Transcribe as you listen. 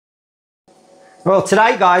Well,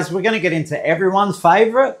 today, guys, we're going to get into everyone's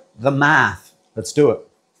favorite, the math. Let's do it.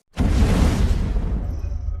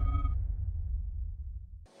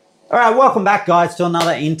 All right, welcome back, guys, to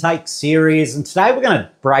another intake series. And today we're going to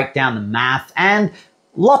break down the math and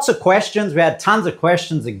lots of questions. We had tons of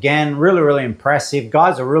questions again, really impressive.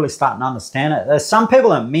 Guys are really starting to understand it. There's some people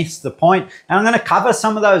that missed the point, and I'm going to cover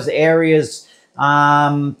some of those areas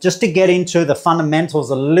just to get into the fundamentals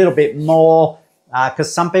a little bit more,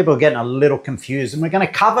 because some people are getting a little confused. And we're going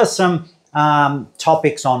to cover some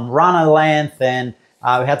topics on runner length, and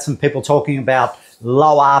we had some people talking about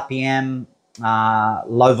low RPM,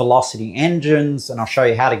 low velocity engines, and I'll show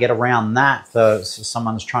you how to get around that for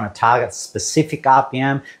someone who's trying to target specific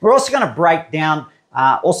RPM. We're also going to break down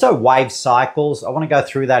also wave cycles. I want to go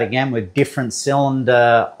through that again with different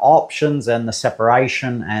cylinder options and the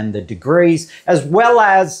separation and the degrees, as well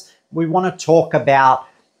as we want to talk about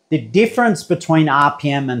the difference between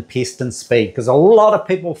RPM and piston speed, because a lot of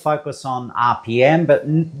people focus on RPM but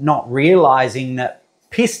not realizing that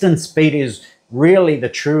piston speed is really the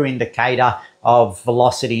true indicator of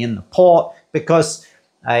velocity in the port, because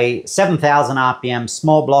a 7,000 RPM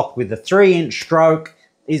small block with a 3-inch stroke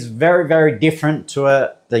is very different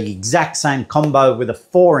to the exact same combo with a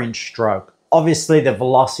 4-inch stroke. Obviously, the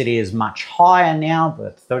velocity is much higher now,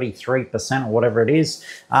 but 33% or whatever it is.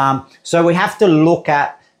 So we have to look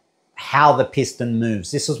at how the piston moves.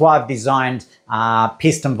 This is why I've designed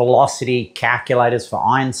piston velocity calculators for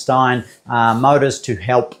Einstein motors to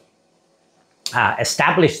help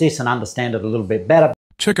establish this and understand it a little bit better.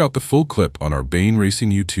 Check out the full clip on our Bain Racing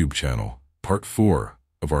YouTube channel, part 4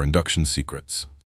 of our induction secrets.